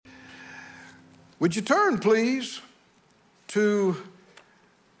Would you turn, please, to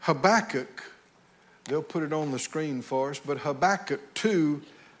Habakkuk? They'll put it on the screen for us, but Habakkuk 2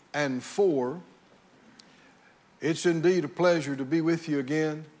 and 4. It's indeed a pleasure to be with you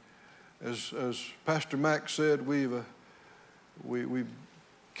again. As Pastor Mac said, we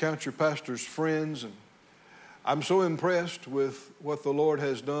count your pastors friends, and I'm so impressed with what the Lord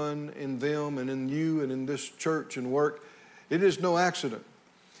has done in them and in you and in this church and work. It is no accident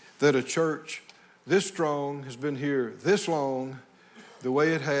that a church this strong has been here this long the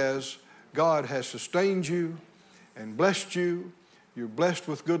way it has. God has sustained you and blessed you. You're blessed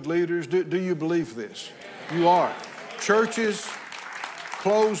with good leaders. Do you believe this? You are. Churches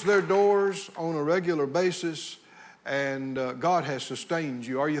close their doors on a regular basis, and God has sustained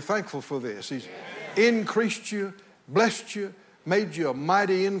you. Are you thankful for this? He's increased you, blessed you, made you a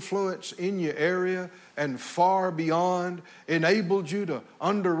mighty influence in your area and far beyond, enabled you to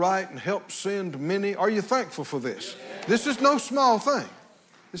underwrite and help send many. Are you thankful for this? This is no small thing.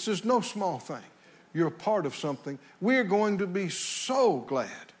 This is no small thing. You're a part of something. We're going to be so glad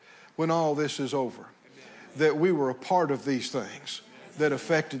when all this is over that we were a part of these things that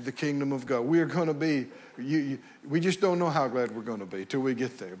affected the kingdom of God. We're going to be, we just don't know how glad we're going to be till we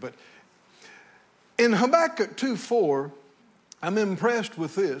get there. But in Habakkuk 2:4, I'm impressed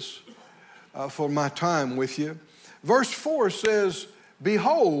with this for my time with you. Verse 4 says,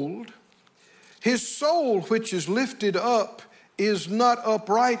 "Behold, his soul which is lifted up is not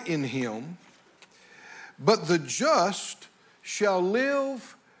upright in him, but the just shall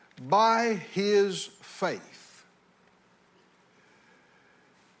live by his faith."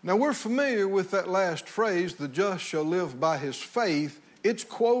 Now we're familiar with that last phrase, "the just shall live by his faith." It's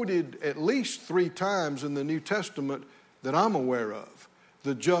quoted at least 3 times in the New Testament that I'm aware of.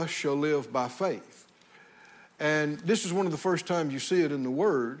 The just shall live by faith. And this is one of the first times you see it in the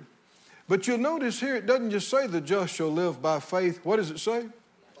Word. But you'll notice here it doesn't just say the just shall live by faith. What does it say?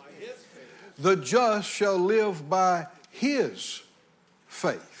 By his faith. The just shall live by his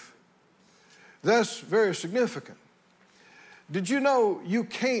faith. That's very significant. Did you know you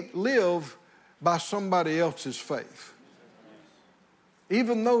can't live by somebody else's faith?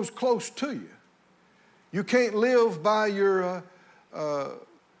 Even those close to you. You can't live by your,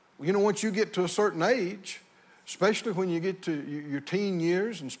 once you get to a certain age, especially when you get to your teen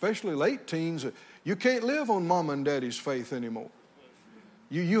years and especially late teens, you can't live on mom and daddy's faith anymore.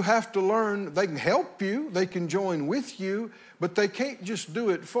 You have to learn. They can help you, they can join with you, but they can't just do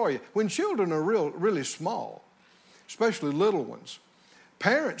it for you. When children are really small, especially little ones,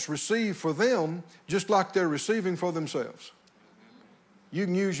 parents receive for them just like they're receiving for themselves. You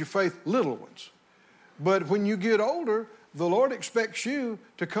can use your faith, little ones. But when you get older, the Lord expects you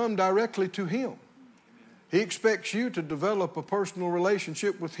to come directly to Him. He expects you to develop a personal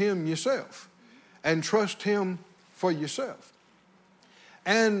relationship with Him yourself and trust Him for yourself.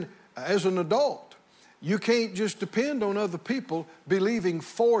 And as an adult, you can't just depend on other people believing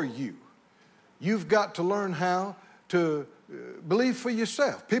for you. You've got to learn how to believe for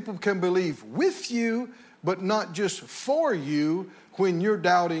yourself. People can believe with you, but not just for you when you're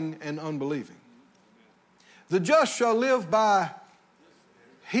doubting and unbelieving. The just shall live by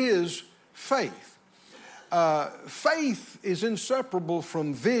his faith. Faith is inseparable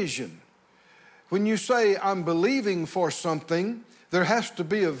from vision. When you say, I'm believing for something, there has to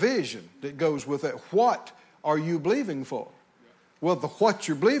be a vision that goes with it. What are you believing for? Well, the what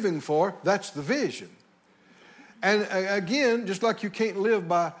you're believing for, that's the vision. And again, just like you can't live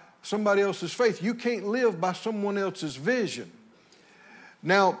by somebody else's faith, you can't live by someone else's vision.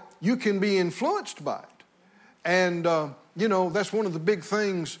 Now, you can be influenced by it. And, that's one of the big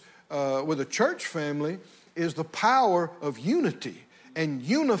things with a church family is the power of unity and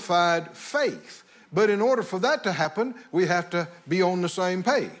unified faith. But in order for that to happen, we have to be on the same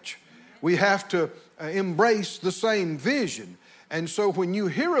page. We have to embrace the same vision. And so when you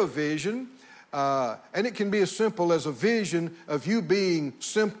hear a vision, and it can be as simple as a vision of you being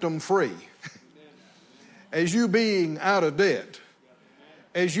symptom-free, as you being out of debt,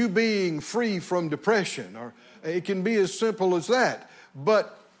 as you being free from depression, or it can be as simple as that.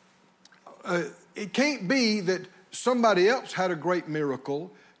 But it can't be that somebody else had a great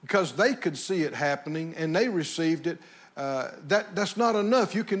miracle because they could see it happening and they received it. That's not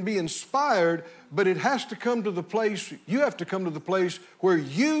enough. You can be inspired, but it has to come to the place, you have to come to the place where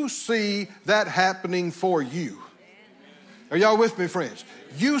you see that happening for you. Are y'all with me, friends?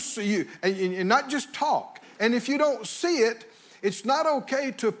 You see, and not just talk. And if you don't see it, it's not okay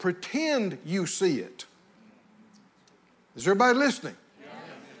to pretend you see it. Is everybody listening?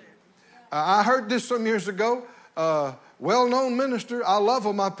 I heard this some years ago. well-known minister. I love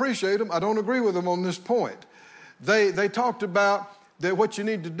them. I appreciate them. I don't agree with them on this point. They talked about that what you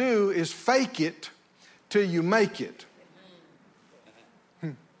need to do is fake it till you make it.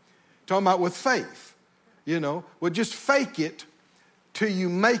 Talking about with faith, well, just fake it till you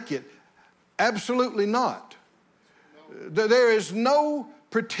make it. Absolutely not. There is no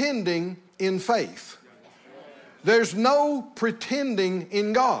pretending in faith. There's no pretending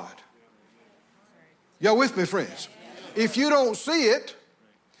in God. Y'all with me, friends? If you don't see it,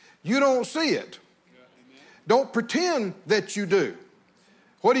 you don't see it. Don't pretend that you do.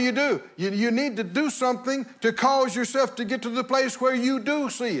 What do? You need to do something to cause yourself to get to the place where you do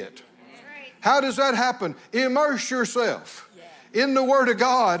see it. How does that happen? Immerse yourself in the Word of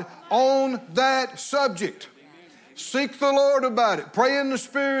God on that subject. Seek the Lord about it. Pray in the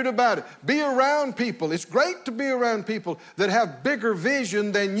Spirit about it. Be around people. It's great to be around people that have bigger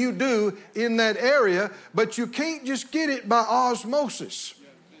vision than you do in that area, but you can't just get it by osmosis.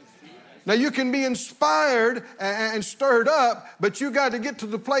 Now, you can be inspired and stirred up, but you got to get to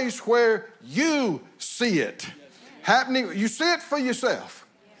the place where you see it happening. You see it for yourself.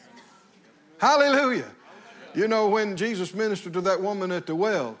 Hallelujah. When Jesus ministered to that woman at the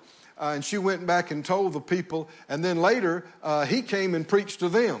well, and she went back and told the people, and then later he came and preached to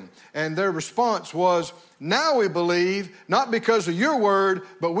them. And their response was, now we believe, not because of your word,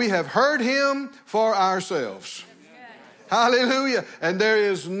 but we have heard him for ourselves. Hallelujah. And there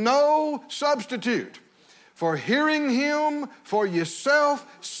is no substitute for hearing him for yourself,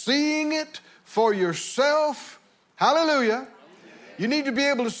 seeing it for yourself. Hallelujah. You need to be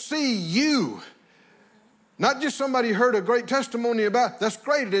able to see you. Not just somebody heard a great testimony about. That's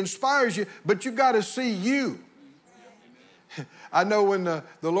great. It inspires you. But you got to see you. I know when the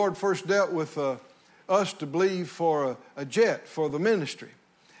Lord first dealt with us to believe for a jet for the ministry,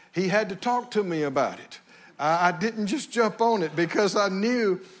 he had to talk to me about it. I didn't just jump on it because I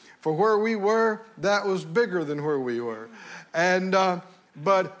knew for where we were, that was bigger than where we were.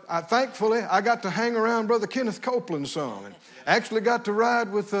 But thankfully, I got to hang around Brother Kenneth Copeland some. And actually got to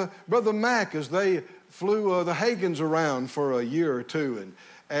ride with Brother Mack as they flew the Hagans around for a year or two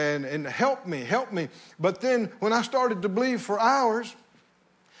and helped me. But then when I started to believe for hours,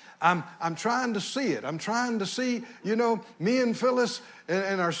 I'm trying to see it. I'm trying to see, me and Phyllis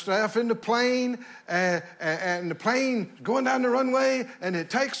and our staff in the plane and the plane going down the runway and it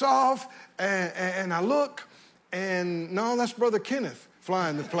takes off and I look and no, that's Brother Kenneth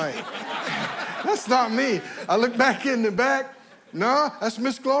flying the plane. That's not me. I look back in the back. No, that's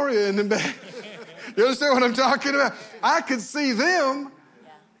Miss Gloria in the back. You understand what I'm talking about? I could see them.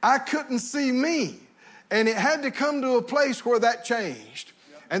 I couldn't see me. And it had to come to a place where that changed.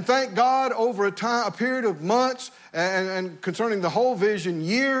 And thank God over a period of months and concerning the whole vision,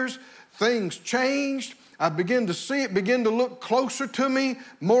 years, things changed. I began to see it, begin to look closer to me,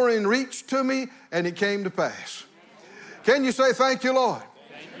 more in reach to me, and it came to pass. Can you say thank you, Lord?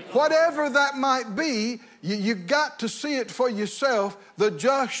 Whatever that might be, you got to see it for yourself. The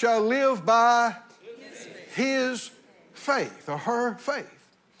just shall live by his faith or her faith.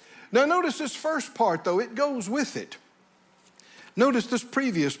 Now notice this first part though, it goes with it. Notice this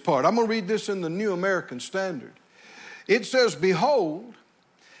previous part. I'm going to read this in the New American Standard. It says, behold,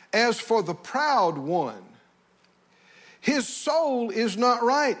 as for the proud one, his soul is not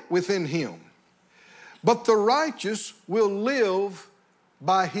right within him, but the righteous will live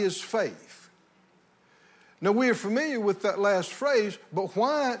by his faith. Now we are familiar with that last phrase, but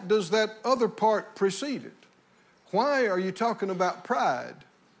why does that other part precede it? Why are you talking about pride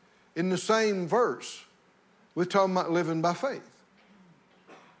in the same verse? We're talking about living by faith.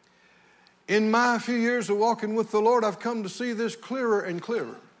 In my few years of walking with the Lord, I've come to see this clearer and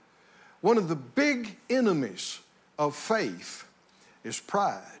clearer. One of the big enemies of faith is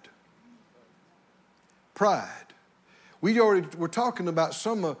pride. Pride. We already were talking about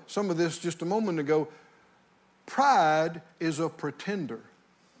some of this just a moment ago. Pride is a pretender.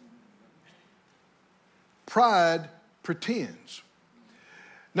 Pride pretends.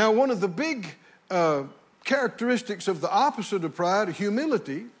 Now, one of the big characteristics of the opposite of pride,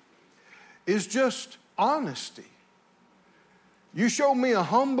 humility, is just honesty. You show me a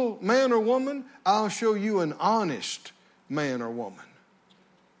humble man or woman, I'll show you an honest man or woman.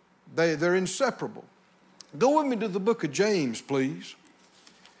 They're inseparable. Go with me to the book of James, please.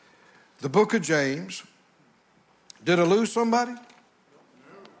 The book of James. Did I lose somebody?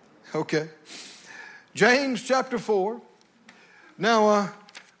 Okay. James chapter 4. Now,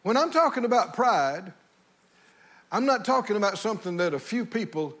 when I'm talking about pride, I'm not talking about something that a few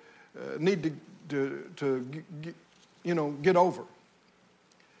people need to get over.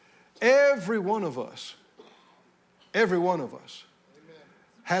 Every one of us Every one of us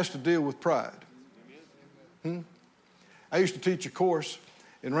has to deal with pride. I used to teach a course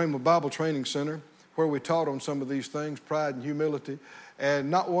in Rhema Bible Training Center where we taught on some of these things, pride and humility.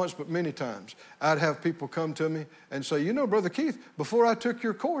 And not once, but many times, I'd have people come to me and say, you know, Brother Keith, before I took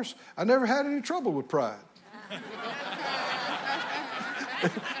your course, I never had any trouble with pride.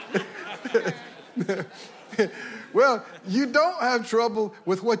 Well, you don't have trouble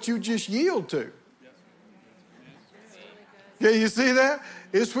with what you just yield to. Yeah, you see that?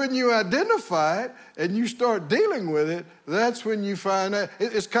 It's when you identify it and you start dealing with it, that's when you find out.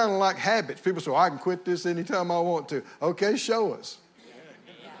 It's kind of like habits. People say, I can quit this anytime I want to. Okay, show us.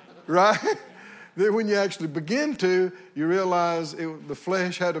 Right? Then when you actually begin to, you realize the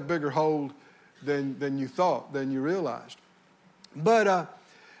flesh had a bigger hold than you thought, than you realized. But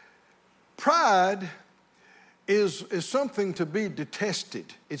pride is something to be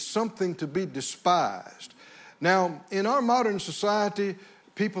detested. It's something to be despised. Now, in our modern society,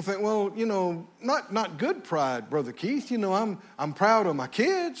 people think, well, you know, not good pride, Brother Keith. You know, I'm proud of my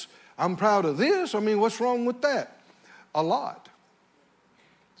kids. I'm proud of this. I mean, what's wrong with that? A lot.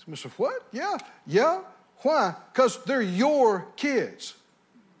 Somebody said, what? Yeah. Why? Because they're your kids.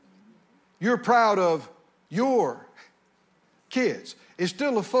 You're proud of your kids. It's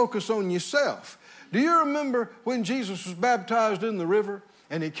still a focus on yourself. Do you remember when Jesus was baptized in the river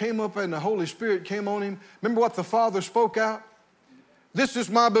and he came up and the Holy Spirit came on him? Remember what the Father spoke out? This is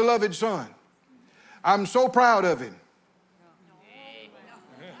my beloved Son. I'm so proud of him.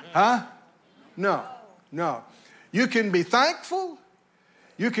 Huh? No. You can be thankful.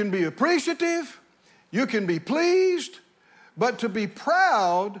 You can be appreciative. You can be pleased. But to be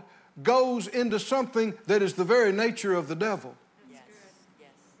proud goes into something that is the very nature of the devil.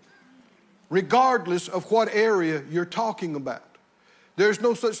 Regardless of what area you're talking about. There's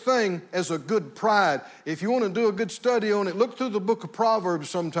no such thing as a good pride. If you want to do a good study on it, look through the book of Proverbs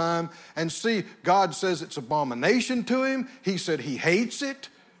sometime and see God says it's abomination to him. He said he hates it.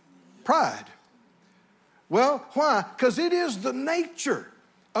 Pride. Well, why? Because it is the nature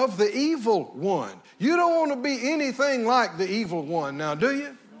of the evil one. You don't want to be anything like the evil one now, do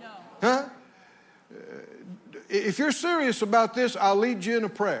you? No. Huh? If you're serious about this, I'll lead you in a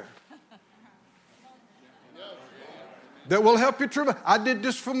prayer. That will help you through. I did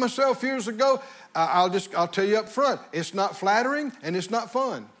this for myself years ago. I'll tell you up front, it's not flattering and it's not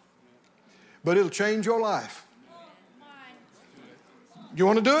fun. But it'll change your life. You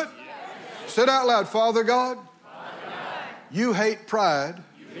want to do it? Yes. Say it out loud. Father God, you hate pride.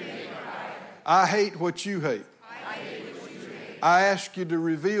 I hate what you hate. I ask you to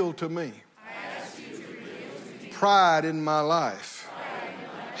reveal to me pride in my life.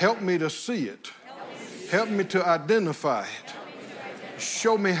 Help me to see it. Help me to identify it.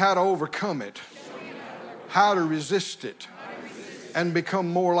 Show me how to overcome it. How to resist it. And become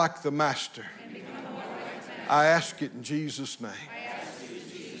more like the Master. I ask it in Jesus' name.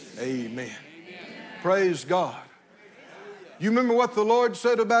 Amen. Praise God. You remember what the Lord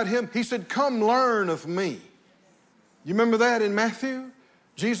said about him? He said, come learn of me. You remember that in Matthew?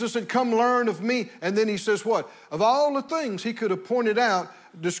 Jesus said, come learn of me. And then he says what? Of all the things he could have pointed out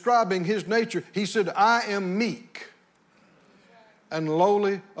describing his nature, he said, I am meek and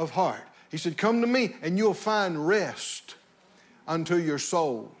lowly of heart. He said, come to me and you'll find rest unto your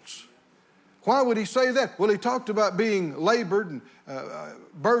souls. Why would he say that? Well, he talked about being labored and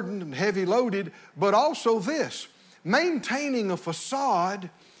burdened and heavy loaded, but also this. Maintaining a facade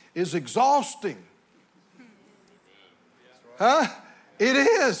is exhausting. Huh? It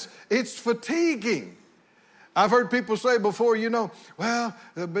is. It's fatiguing. I've heard people say before, you know, well,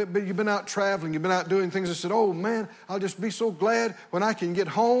 but you've been out traveling, you've been out doing things. I said, oh man, I'll just be so glad when I can get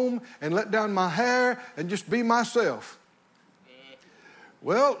home and let down my hair and just be myself.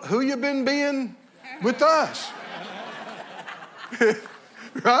 Well, who you been being with us?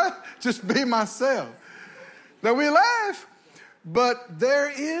 Right? Just be myself. Now we laugh, but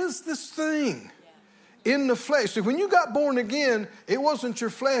there is this thing in the flesh. See, when you got born again, it wasn't your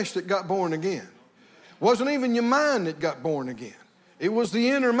flesh that got born again. It wasn't even your mind that got born again. It was the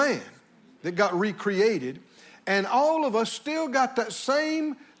inner man that got recreated. And all of us still got that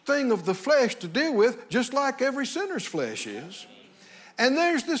same thing of the flesh to deal with, just like every sinner's flesh is. And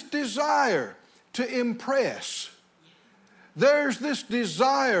there's this desire to impress. There's this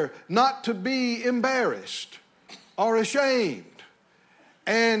desire not to be embarrassed or ashamed.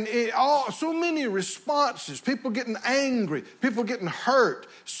 And so many responses, people getting angry, people getting hurt.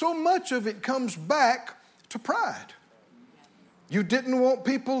 So much of it comes back to pride. You didn't want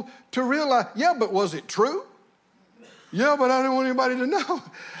people to realize, yeah, but was it true? Yeah, but I didn't want anybody to know.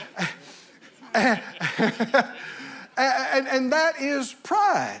 And that is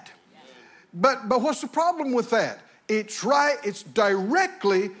pride. But what's the problem with that? It's right, it's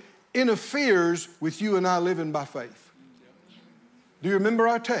directly interferes with you and I living by faith. Do you remember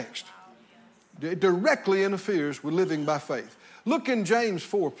our text? It directly interferes with living by faith. Look in James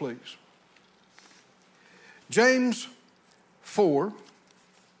 4, please. James 4.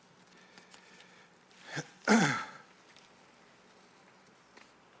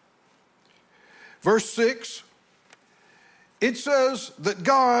 Verse 6. It says that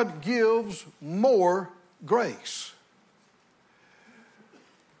God gives more grace.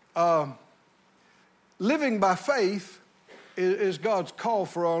 Living by faith is God's call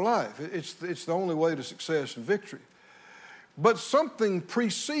for our life. It's the only way to success and victory. But something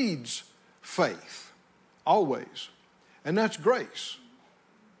precedes faith, always, and that's grace.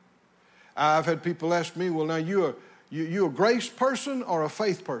 I've had people ask me, well, now you a grace person or a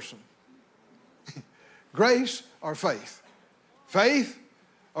faith person? Grace or faith? Faith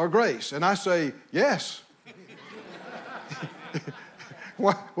or grace? And I say, yes.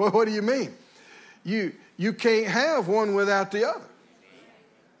 What do you mean? You can't have one without the other.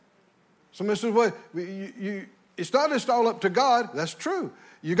 Somebody says, well, it's not just all up to God. That's true.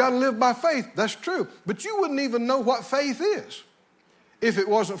 You got to live by faith. That's true. But you wouldn't even know what faith is if it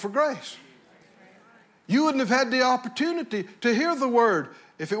wasn't for grace. You wouldn't have had the opportunity to hear the word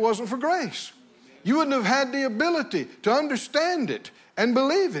if it wasn't for grace. You wouldn't have had the ability to understand it and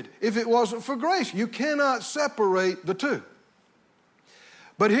believe it if it wasn't for grace. You cannot separate the two.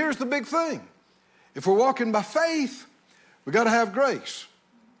 But here's the big thing. If we're walking by faith, we've got to have grace.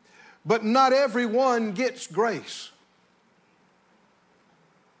 But not everyone gets grace.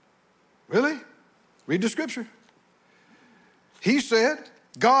 Really? Read the scripture. He said,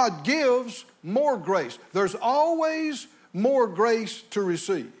 God gives more grace. There's always more grace to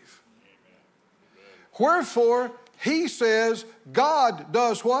receive. Wherefore, he says, God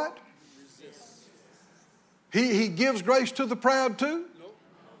does what? He gives grace to the proud too?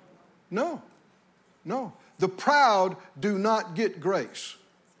 No. The proud do not get grace.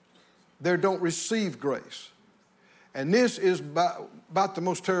 They don't receive grace. And this is about the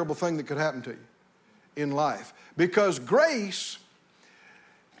most terrible thing that could happen to you in life. Because grace,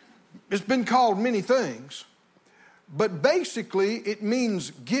 it's been called many things, but basically it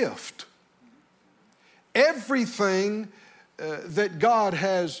means gift. Everything that God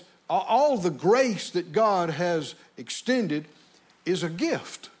has, all the grace that God has extended is a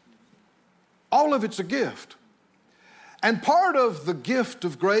gift. All of it's a gift. And part of the gift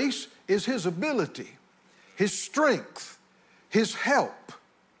of grace is His ability, His strength, His help.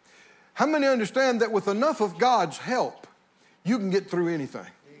 How many understand that with enough of God's help, you can get through anything?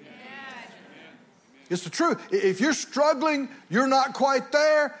 It's the truth. If you're struggling, you're not quite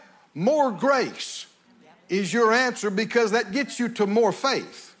there, more grace is your answer, because that gets you to more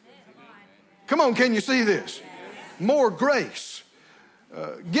faith. Come on, can you see this? More grace.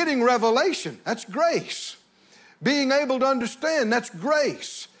 Getting revelation, that's grace. Being able to understand, that's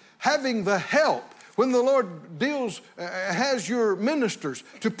grace. Having the help. When the Lord has your ministers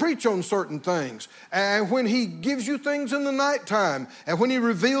to preach on certain things, and when He gives you things in the nighttime, and when He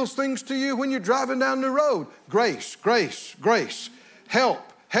reveals things to you when you're driving down the road, grace, grace, grace. Help,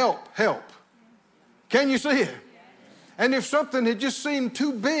 help, help. Can you see it? And if something had just seemed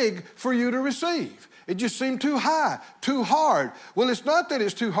too big for you to receive, it just seemed too high, too hard. Well, it's not that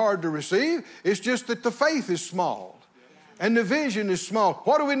it's too hard to receive. It's just that the faith is small and the vision is small.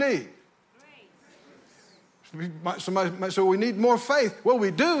 What do we need? Somebody might say, we need more faith. Well,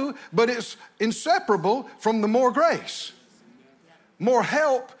 we do, but it's inseparable from the more grace. More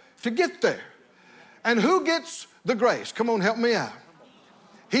help to get there. And who gets the grace? Come on, help me out.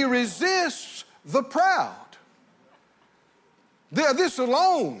 He resists the proud. This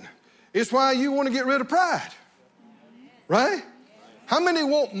alone is why you want to get rid of pride. Right? How many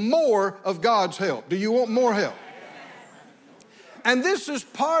want more of God's help? Do you want more help? And this is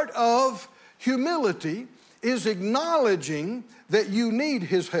part of humility, is acknowledging that you need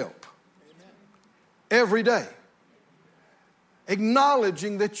His help every day.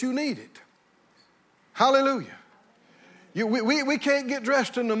 Acknowledging that you need it. Hallelujah. We can't get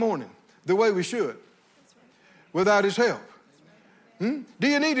dressed in the morning the way we should without His help. Do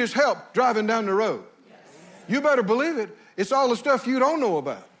you need His help driving down the road? You better believe it. It's all the stuff you don't know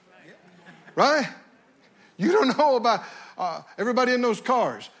about. Right? You don't know about everybody in those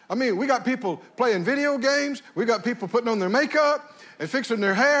cars. I mean, we got people playing video games. We got people putting on their makeup and fixing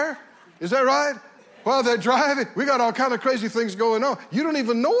their hair. Is that right? While they're driving, we got all kind of crazy things going on. You don't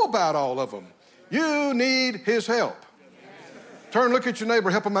even know about all of them. You need His help. Turn, look at your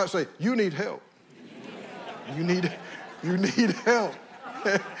neighbor, help them out, say, you need help. You need it. You need help.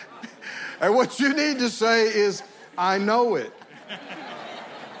 And what you need to say is, I know it.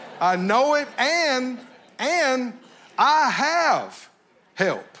 I know it, and I have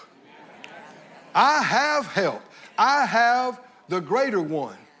help. I have help. I have the greater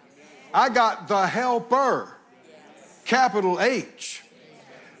one. I got the helper, capital H.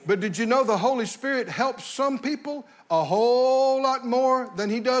 But did you know the Holy Spirit helps some people a whole lot more than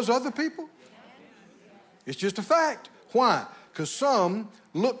he does other people? It's just a fact. Why? Because some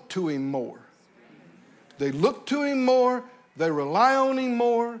look to him more. They look to him more. They rely on him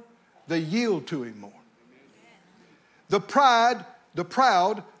more. They yield to him more. The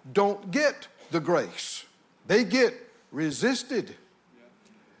proud don't get the grace. They get resisted.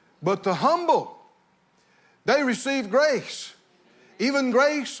 But the humble, they receive grace. Even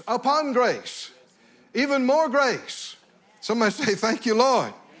grace upon grace. Even more grace. Somebody say, thank you,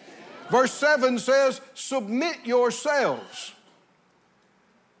 Lord. Verse 7 says, submit yourselves.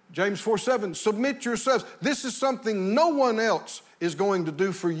 James 4:7, submit yourselves. This is something no one else is going to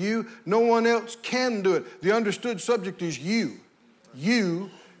do for you. No one else can do it. The understood subject is you. You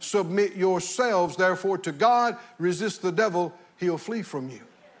submit yourselves, therefore, to God. Resist the devil, he'll flee from you.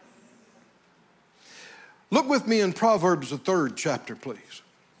 Look with me in Proverbs, the 3rd chapter, please.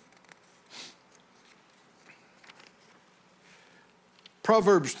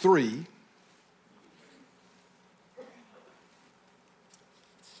 Proverbs 3.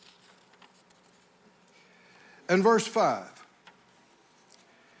 And verse 5.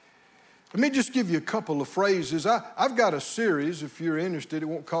 Let me just give you a couple of phrases. I've got a series, if you're interested. It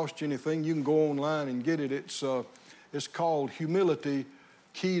won't cost you anything. You can go online and get it. It's called Humility,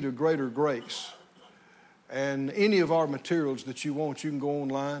 Key to Greater Grace. And any of our materials that you want, you can go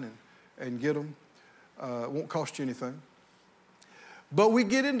online and get them. It won't cost you anything. But we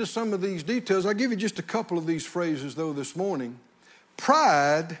get into some of these details. I'll give you just a couple of these phrases, though, this morning.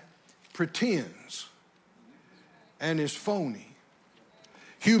 Pride pretends and is phony.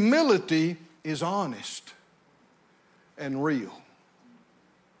 Humility is honest and real.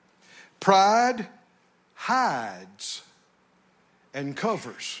 Pride hides and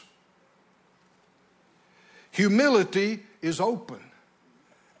covers. Humility is open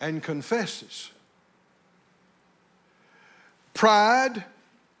and confesses. Pride,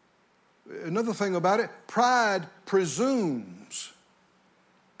 another thing about it, pride presumes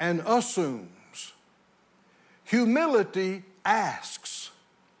and assumes. Humility asks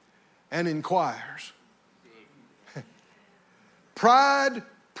and inquires. Pride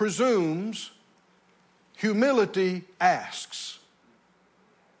presumes, humility asks.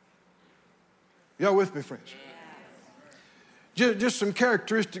 Y'all with me, friends? Just some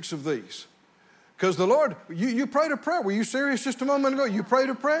characteristics of these. Because the Lord, you prayed a prayer. Were you serious just a moment ago? You prayed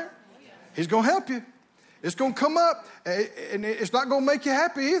a prayer? He's going to help you. It's going to come up, and it's not going to make you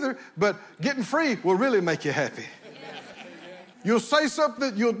happy either, but getting free will really make you happy. You'll say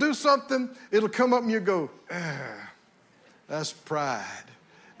something, you'll do something, it'll come up and you go, that's pride.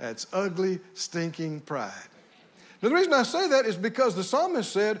 That's ugly, stinking pride. Now, the reason I say that is because the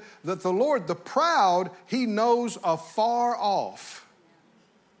psalmist said that the Lord, the proud, he knows afar off.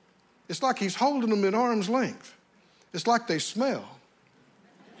 It's like he's holding them at arm's length. It's like they smell.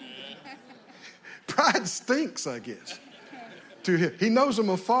 Pride stinks, I guess, to him. He knows them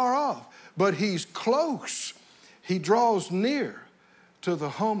afar off, but he's close. He draws near to the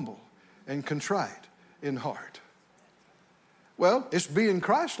humble and contrite in heart. Well, it's being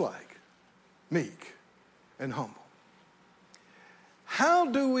Christ-like, meek, and humble. How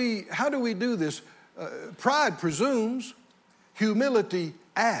do we do this? Pride presumes, humility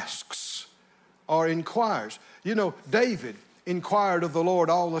asks or inquires. You know, David inquired of the Lord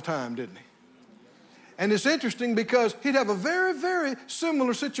all the time, didn't he? And it's interesting because he'd have a very, very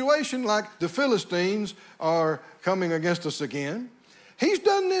similar situation like the Philistines are coming against us again. He's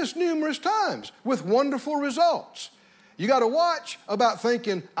done this numerous times with wonderful results. You got to watch about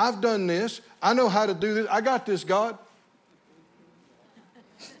thinking, I've done this. I know how to do this. I got this, God.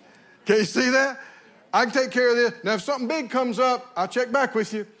 Can you see that? I can take care of this. Now, if something big comes up, I'll check back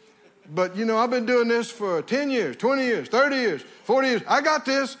with you. But, you know, I've been doing this for 10 years, 20 years, 30 years, 40 years. I got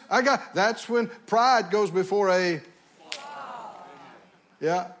this. That's when pride goes before a...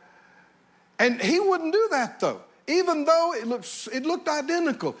 Yeah. And he wouldn't do that, though. Even though it looked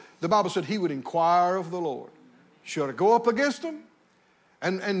identical. The Bible said he would inquire of the Lord. Should I go up against him?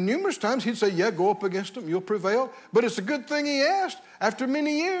 And numerous times he'd say, yeah, go up against him. You'll prevail. But it's a good thing he asked. After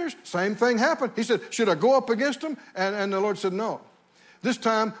many years, same thing happened. He said, should I go up against him? And the Lord said, no. This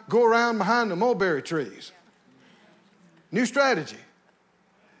time, go around behind the mulberry trees. New strategy.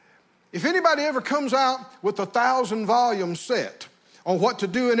 If anybody ever comes out with a 1,000-volume set on what to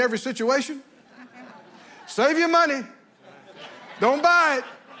do in every situation, save your money. Don't buy it.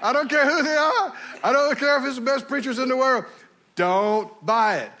 I don't care who they are. I don't care if it's the best preachers in the world. Don't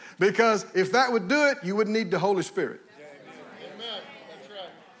buy it. Because if that would do it, you wouldn't need the Holy Spirit. Amen. That's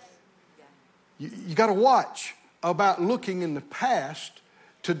right. You got to watch about looking in the past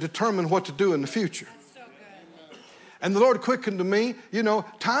to determine what to do in the future. That's so good. And the Lord quickened to me,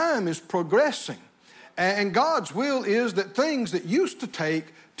 time is progressing. And God's will is that things that used to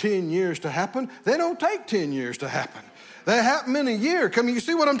take 10 years to happen, they don't take 10 years to happen. They happen in a year. You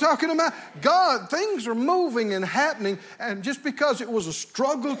see what I'm talking about? God, things are moving and happening, and just because it was a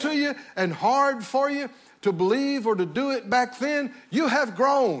struggle to you and hard for you to believe or to do it back then, you have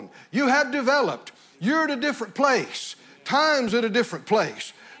grown. You have developed. You're at a different place. Time's at a different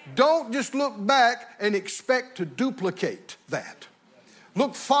place. Don't just look back and expect to duplicate that.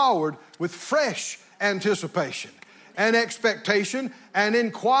 Look forward with fresh anticipation and expectation and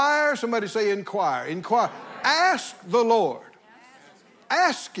inquire. Somebody say inquire. Inquire. Ask the Lord.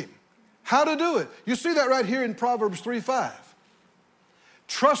 Ask Him how to do it. You see that right here in Proverbs 3:5.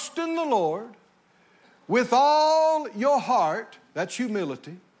 Trust in the Lord with all your heart. That's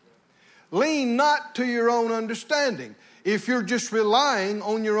humility. Lean not to your own understanding. If you're just relying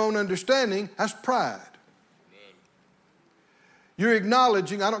on your own understanding, that's pride. You're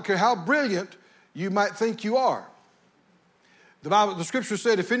acknowledging, I don't care how brilliant you might think you are. The Scripture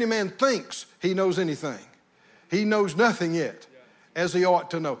said, if any man thinks he knows anything, he knows nothing yet, as he ought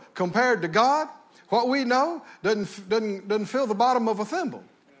to know. Compared to God, what we know doesn't fill the bottom of a thimble.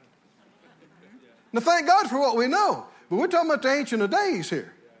 Now, thank God for what we know, but we're talking about the Ancient of Days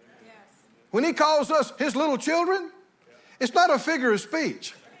here. When He calls us His little children, it's not a figure of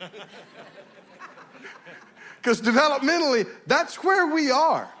speech. Because developmentally, that's where we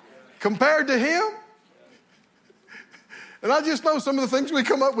are. Compared to Him, and I just know some of the things we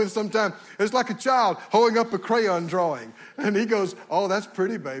come up with sometimes. It's like a child holding up a crayon drawing. And he goes, oh, that's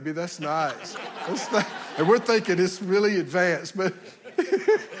pretty, baby. That's nice. And we're thinking it's really advanced. But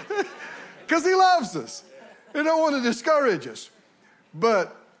because He loves us. He don't want to discourage us.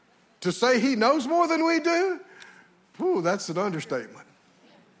 But to say He knows more than we do, that's an understatement.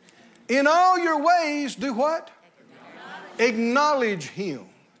 In all your ways, do what? Acknowledge Him,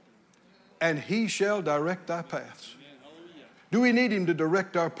 and He shall direct thy paths. Do we need Him to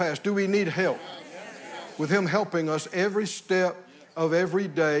direct our paths? Do we need help with Him helping us every step of every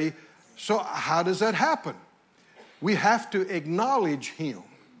day? So how does that happen? We have to acknowledge Him.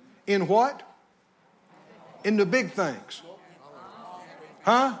 In what? In the big things.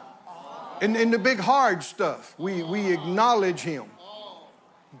 Huh? In the big hard stuff. We acknowledge Him.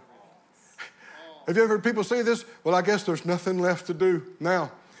 Have you ever heard people say this? Well, I guess there's nothing left to do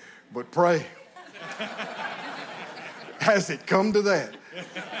now but pray. Has it come to that?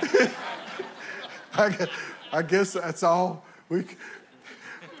 I guess that's all.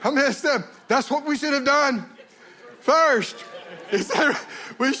 How many said that's what we should have done first?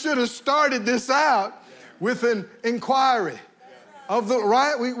 We should have started this out with an inquiry of the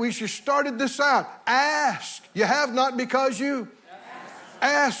right. We should have started this out. Ask. You have not because you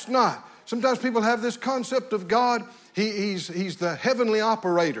ask not. Sometimes people have this concept of God. He's the heavenly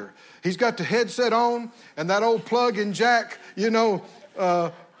operator. He's got the headset on and that old plug and jack,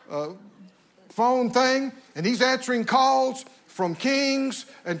 phone thing, and He's answering calls from kings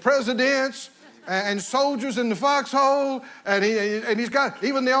and presidents and soldiers in the foxhole, and He's got,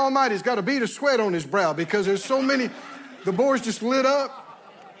 even the Almighty's got a bead of sweat on His brow because there's so many, the board's just lit up.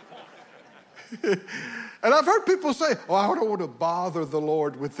 And I've heard people say, oh, I don't want to bother the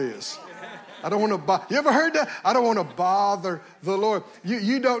Lord with this. I don't want to bother. You ever heard that? I don't want to bother the Lord.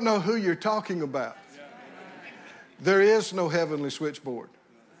 You don't know who you're talking about. There is no heavenly switchboard.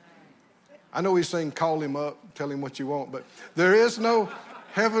 I know He's saying call Him up, tell Him what you want, but there is no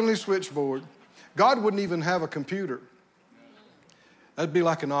heavenly switchboard. God wouldn't even have a computer. That'd be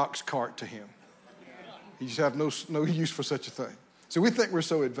like an ox cart to Him. He just have no use for such a thing. So we think we're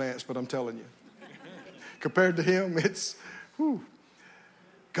so advanced, but I'm telling you, compared to Him, it's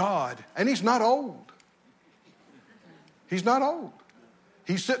God. And He's not old. He's not old.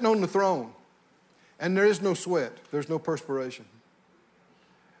 He's sitting on the throne. And there is no sweat. There's no perspiration.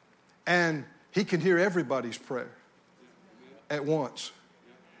 And He can hear everybody's prayer at once.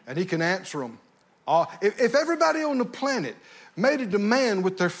 And He can answer them. If everybody on the planet made a demand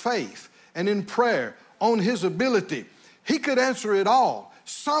with their faith and in prayer on His ability, He could answer it all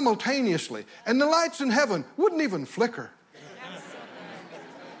simultaneously. And the lights in heaven wouldn't even flicker.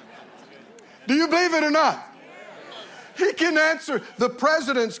 Do you believe it or not? He can answer the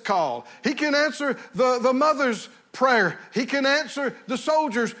president's call. He can answer the mother's prayer. He can answer the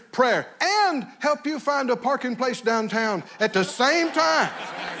soldier's prayer and help you find a parking place downtown at the same time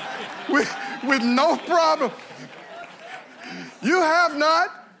with no problem. You have not,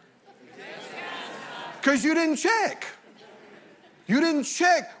 because you didn't check. You didn't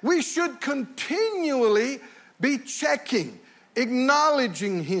check. We should continually be checking,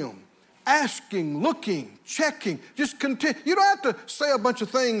 acknowledging Him, asking, looking, checking. Just continue. You don't have to say a bunch of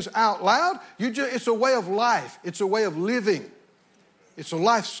things out loud. It's a way of life. It's a way of living. It's a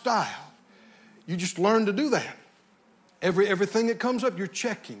lifestyle. You just learn to do that. Everything that comes up, you're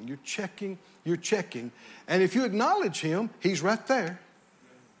checking, you're checking, you're checking. And if you acknowledge Him, He's right there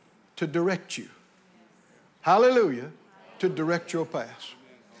to direct you. Hallelujah. To direct your path.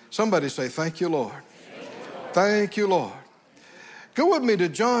 Somebody say, thank you, Lord. Thank you, Lord. Go with me to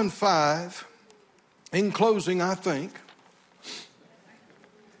John 5. In closing, I think.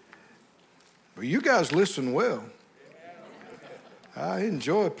 Well, you guys listen well. I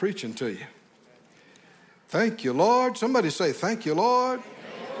enjoy preaching to you. Thank you, Lord. Somebody say, thank you, Lord.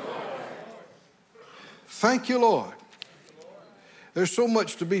 Thank you, Lord. There's so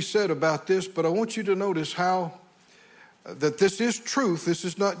much to be said about this, but I want you to notice how that this is truth. This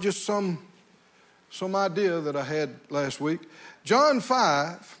is not just some idea that I had last week. John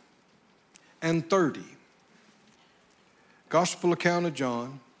 5 and 30. Gospel account of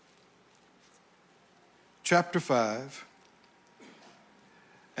John, chapter 5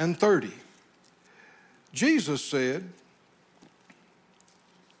 and 30. Jesus said,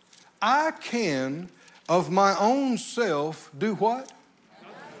 I can of my own self do what?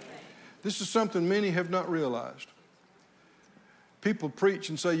 This is something many have not realized. People preach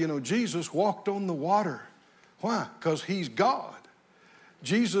and say, Jesus walked on the water. Why? Because He's God.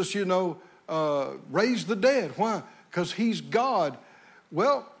 Jesus, raised the dead. Why? Because He's God.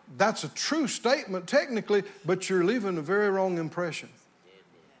 Well, that's a true statement technically, but you're leaving a very wrong impression.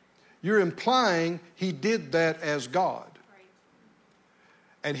 You're implying He did that as God.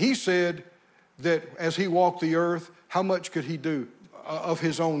 And He said that as He walked the earth, how much could He do of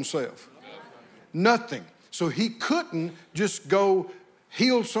His own self? Nothing. So He couldn't just go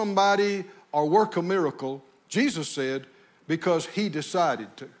heal somebody or work a miracle, Jesus said, because He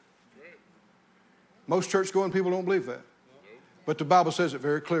decided to. Most church-going people don't believe that. But the Bible says it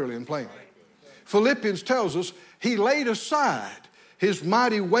very clearly and plainly. Philippians tells us He laid aside His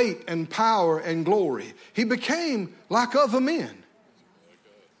mighty weight and power and glory. He became like other men.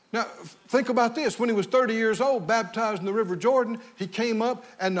 Now, think about this. When He was 30 years old, baptized in the River Jordan, He came up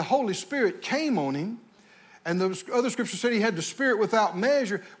and the Holy Spirit came on Him. And the other scripture said He had the Spirit without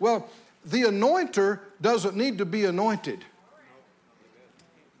measure. Well, the anointer doesn't need to be anointed.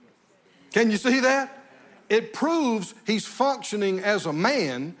 Can you see that? It proves He's functioning as a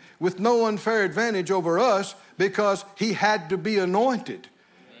man with no unfair advantage over us because He had to be anointed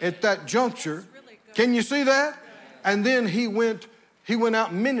at that juncture. Can you see that? And then He went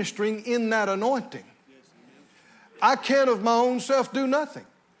out ministering in that anointing. I can of my own self do nothing.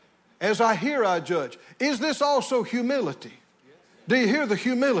 As I hear, I judge. Is this also humility? Do you hear the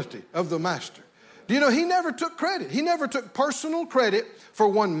humility of the Master? Do you know He never took credit? He never took personal credit for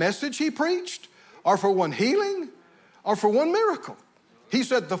one message He preached, or for one healing, or for one miracle. He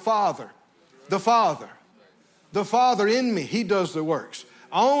said, the Father in me, He does the works.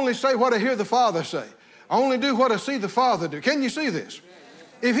 I only say what I hear the Father say. I only do what I see the Father do. Can you see this?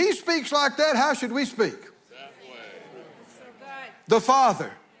 If He speaks like that, how should we speak? The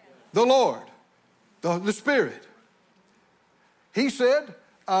Father, the Lord, the Spirit. He said,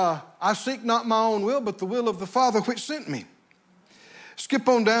 I seek not my own will, but the will of the Father which sent me. Skip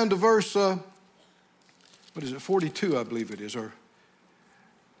on down to verse, 42, I believe it is, or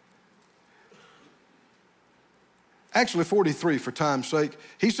actually 43 for time's sake.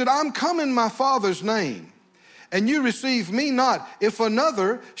 He said, I'm come in my Father's name, and you receive me not. If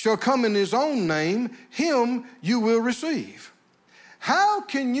another shall come in his own name, him you will receive. How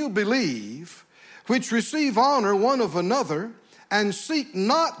can you believe which receive honor one of another and seek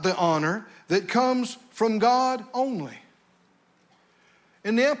not the honor that comes from God only?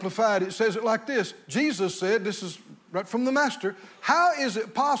 In the Amplified, it says it like this. Jesus said, this is right from the Master, how is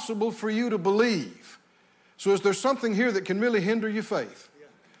it possible for you to believe? So is there something here that can really hinder your faith?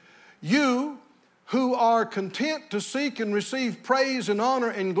 You who are content to seek and receive praise and honor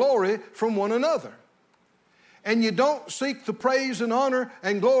and glory from one another. And you don't seek the praise and honor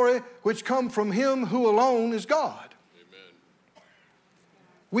and glory which come from Him who alone is God. Amen.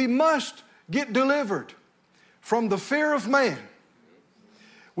 We must get delivered from the fear of man.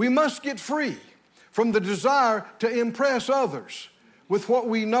 We must get free from the desire to impress others with what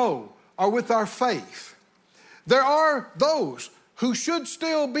we know or with our faith. There are those who should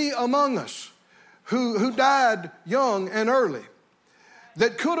still be among us who died young and early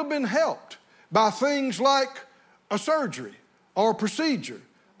that could have been helped by things like a surgery or a procedure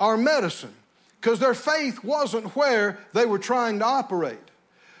or medicine, because their faith wasn't where they were trying to operate,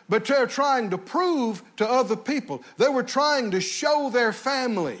 but they're trying to prove to other people. They were trying to show their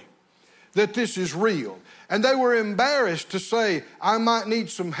family that this is real. And they were embarrassed to say, I might need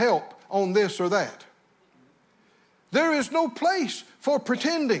some help on this or that. There is no place for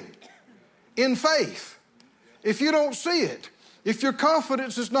pretending in faith. If you don't see it, if your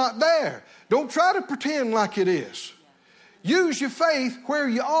confidence is not there, don't try to pretend like it is. Use your faith where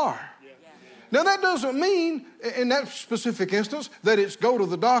you are. Now that doesn't mean, in that specific instance, that it's go to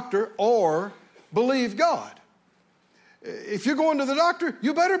the doctor or believe God. If you're going to the doctor,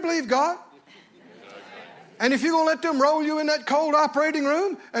 you better believe God. And if you're going to let them roll you in that cold operating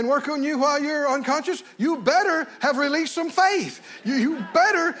room and work on you while you're unconscious, you better have released some faith. You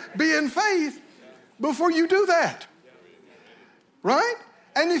better be in faith before you do that. Right?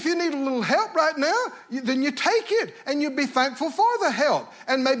 And if you need a little help right now, then you take it and you be thankful for the help.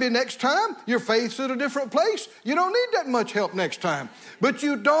 And maybe next time your faith's at a different place. You don't need that much help next time. But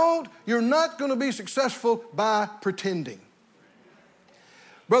you're not going to be successful by pretending.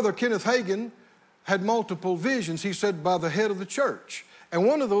 Brother Kenneth Hagin had multiple visions, he said, by the head of the church. And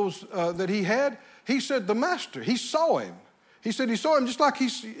one of those that he had, he said the master, he saw him. He said he saw him just like you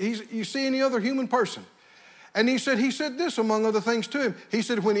see any other human person. And he said this among other things to him. He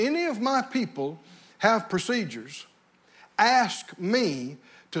said, when any of my people have procedures, ask me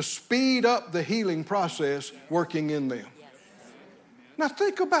to speed up the healing process working in them. Now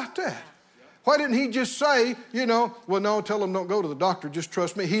think about that. Why didn't he just say, well, no, tell them don't go to the doctor, just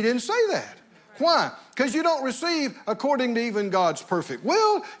trust me. He didn't say that. Why? Because you don't receive according to even God's perfect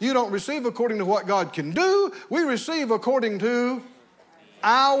will. You don't receive according to what God can do. We receive according to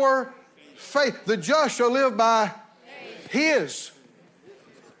our faith. The just shall live by His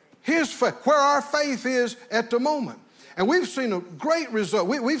faith, where our faith is at the moment. And we've seen a great result.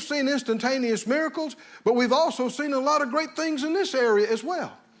 We've seen instantaneous miracles, but we've also seen a lot of great things in this area as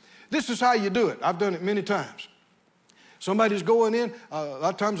well. This is how you do it. I've done it many times. Somebody's going in. A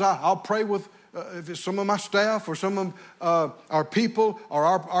lot of times I'll pray with if it's some of my staff or some of our people or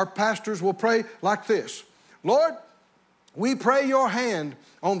our pastors will pray like this. Lord, we pray your hand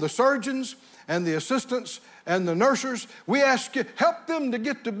on the surgeons and the assistants and the nurses. We ask you, help them to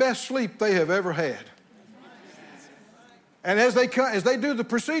get the best sleep they have ever had. And as they do the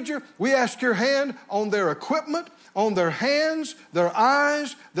procedure, we ask your hand on their equipment, on their hands, their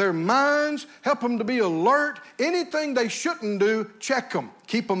eyes, their minds. Help them to be alert. Anything they shouldn't do, check them.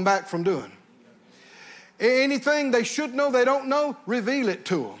 Keep them back from doing. Anything they should know they don't know, reveal it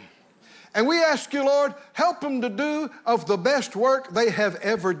to them. And we ask you, Lord, help them to do of the best work they have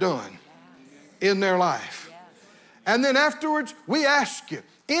ever done in their life. And then afterwards, we ask you,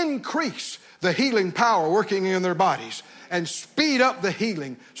 increase the healing power working in their bodies and speed up the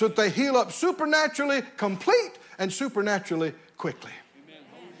healing so that they heal up supernaturally complete and supernaturally quickly.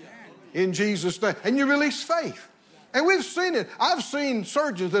 In Jesus' name. And you release faith. And we've seen it. I've seen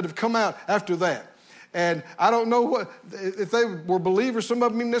surgeons that have come out after that. And I don't know if they were believers, some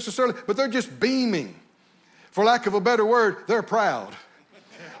of them necessarily, but they're just beaming. For lack of a better word, they're proud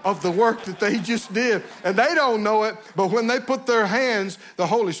of the work that they just did. And they don't know it, but when they put their hands, the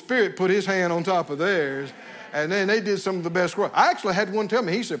Holy Spirit put His hand on top of theirs. And then they did some of the best work. I actually had one tell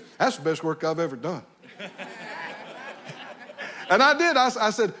me, he said, that's the best work I've ever done. And I did.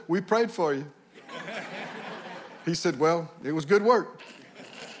 I said, we prayed for you. He said, well, it was good work.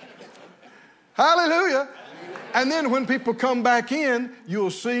 Hallelujah. And then when people come back in,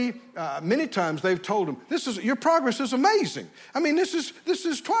 you'll see many times they've told them, your progress is amazing. I mean, this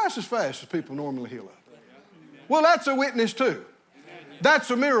is twice as fast as people normally heal up. Well, that's a witness too. That's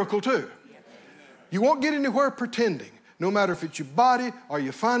a miracle too. You won't get anywhere pretending, no matter if it's your body or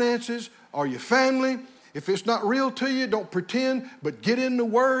your finances or your family. If it's not real to you, don't pretend, but get in the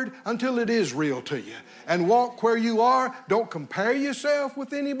Word until it is real to you. And walk where you are. Don't compare yourself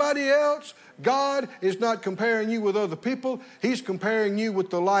with anybody else. God is not comparing you with other people. He's comparing you with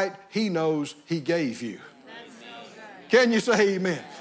the light He knows He gave you. Can you say amen?